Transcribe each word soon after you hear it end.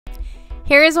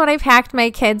Here is what I packed my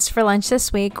kids for lunch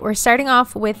this week. We're starting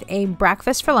off with a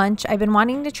breakfast for lunch. I've been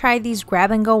wanting to try these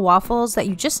grab-and-go waffles that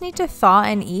you just need to thaw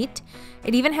and eat.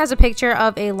 It even has a picture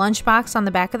of a lunchbox on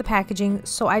the back of the packaging,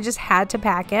 so I just had to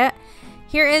pack it.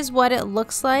 Here is what it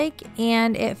looks like,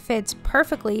 and it fits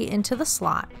perfectly into the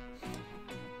slot.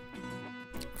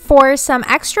 For some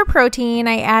extra protein,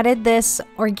 I added this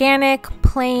organic,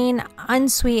 plain,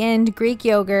 unsweetened Greek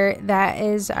yogurt that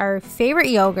is our favorite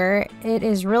yogurt. It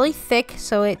is really thick,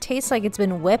 so it tastes like it's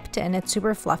been whipped and it's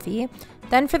super fluffy.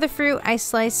 Then for the fruit, I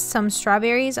sliced some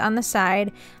strawberries on the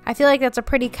side. I feel like that's a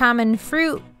pretty common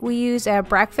fruit we use at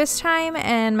breakfast time,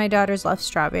 and my daughters love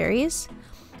strawberries.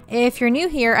 If you're new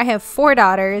here, I have 4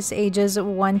 daughters, ages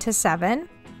 1 to 7.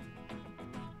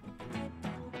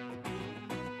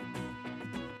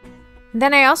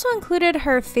 Then I also included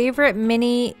her favorite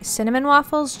mini cinnamon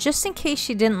waffles just in case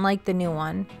she didn't like the new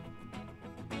one.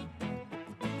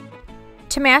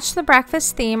 To match the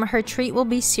breakfast theme, her treat will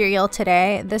be cereal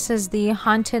today. This is the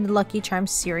Haunted Lucky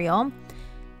Charms cereal.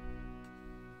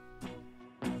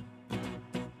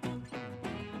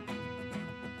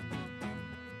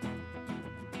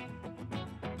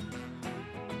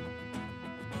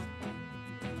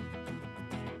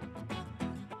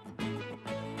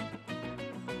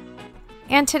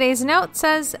 And today's note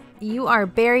says, "You are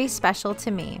very special to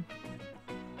me."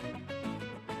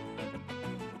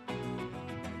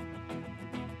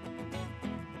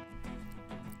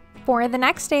 For the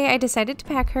next day, I decided to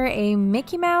pack her a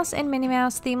Mickey Mouse and Minnie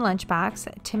Mouse themed lunchbox.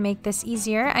 To make this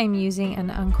easier, I'm using an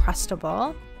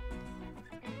Uncrustable.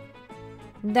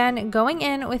 Then going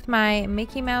in with my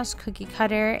Mickey Mouse cookie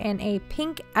cutter and a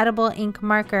pink edible ink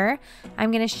marker,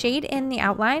 I'm going to shade in the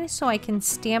outline so I can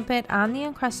stamp it on the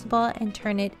Uncrustable and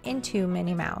turn it into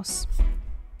Minnie Mouse.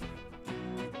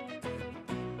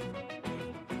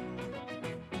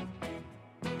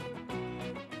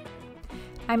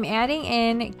 I'm adding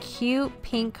in cute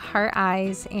pink heart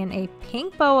eyes and a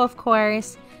pink bow, of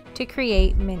course, to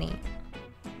create Minnie.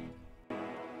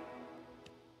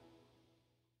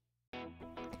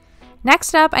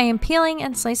 Next up, I am peeling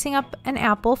and slicing up an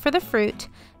apple for the fruit.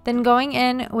 Then going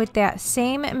in with that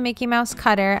same Mickey Mouse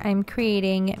cutter, I'm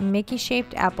creating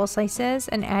Mickey-shaped apple slices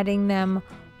and adding them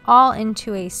all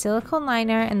into a silicone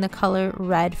liner in the color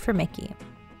red for Mickey.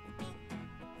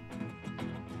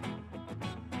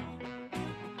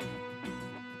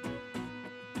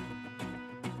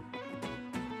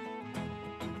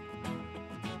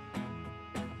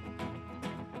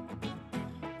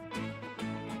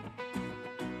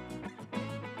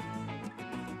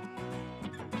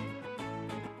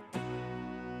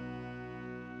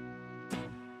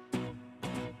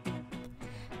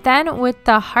 Then with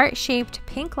the heart-shaped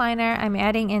pink liner, I'm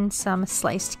adding in some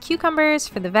sliced cucumbers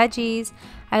for the veggies.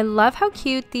 I love how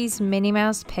cute these Minnie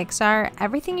Mouse pics are.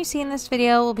 Everything you see in this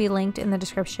video will be linked in the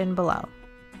description below.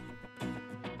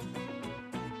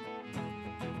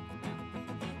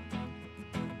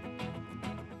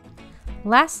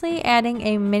 Lastly, adding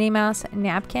a Minnie Mouse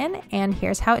napkin, and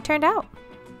here's how it turned out.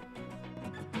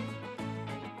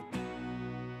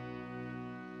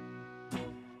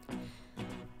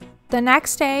 The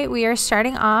next day, we are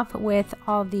starting off with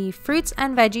all the fruits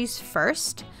and veggies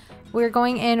first. We're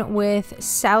going in with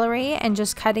celery and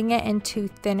just cutting it into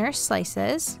thinner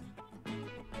slices.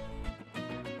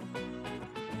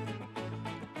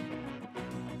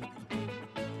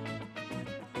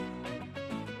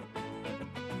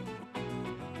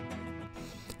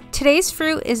 Today's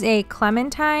fruit is a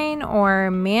clementine or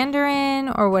mandarin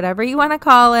or whatever you want to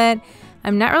call it.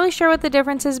 I'm not really sure what the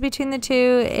difference is between the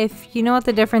two. If you know what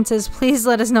the difference is, please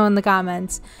let us know in the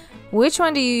comments. Which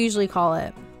one do you usually call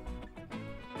it?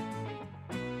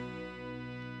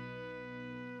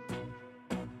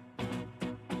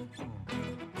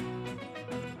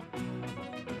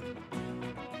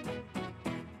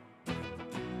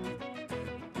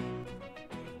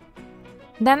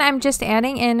 Then I'm just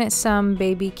adding in some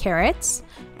baby carrots.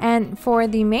 And for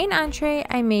the main entree,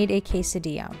 I made a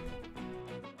quesadilla.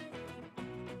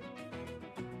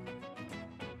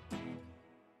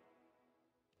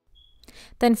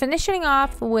 Then finishing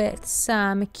off with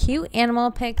some cute animal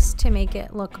pics to make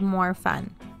it look more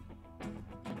fun.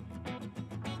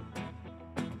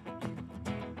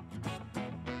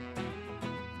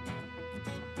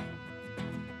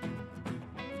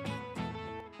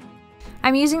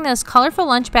 I'm using this colorful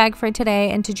lunch bag for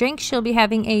today, and to drink she'll be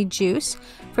having a juice.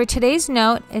 For today's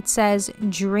note, it says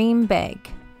 "Dream Big."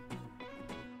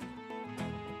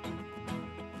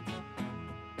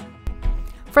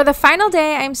 For the final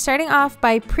day, I'm starting off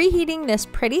by preheating this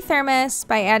pretty thermos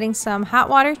by adding some hot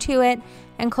water to it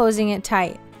and closing it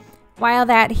tight. While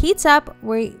that heats up,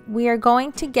 we are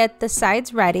going to get the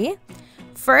sides ready.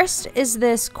 First is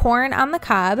this corn on the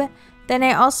cob. Then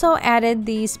I also added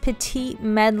these petite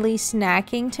medley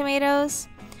snacking tomatoes.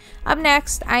 Up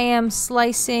next, I am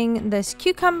slicing this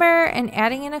cucumber and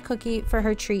adding in a cookie for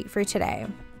her treat for today.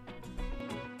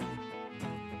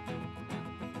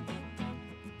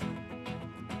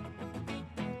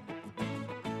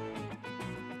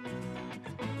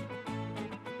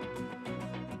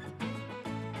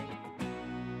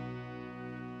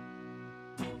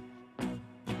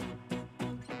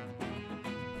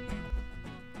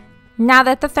 Now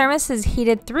that the thermos is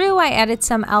heated through, I added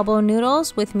some elbow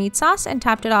noodles with meat sauce and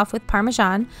topped it off with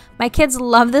Parmesan. My kids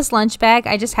love this lunch bag.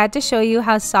 I just had to show you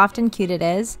how soft and cute it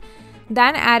is.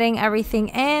 Then adding everything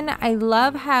in, I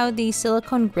love how the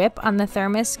silicone grip on the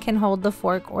thermos can hold the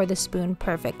fork or the spoon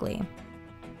perfectly.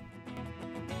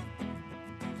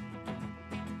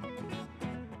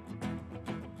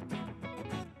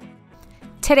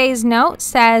 Today's note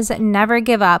says, never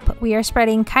give up. We are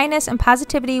spreading kindness and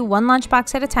positivity one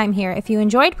lunchbox at a time here. If you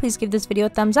enjoyed, please give this video a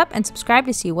thumbs up and subscribe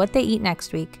to see what they eat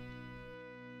next week.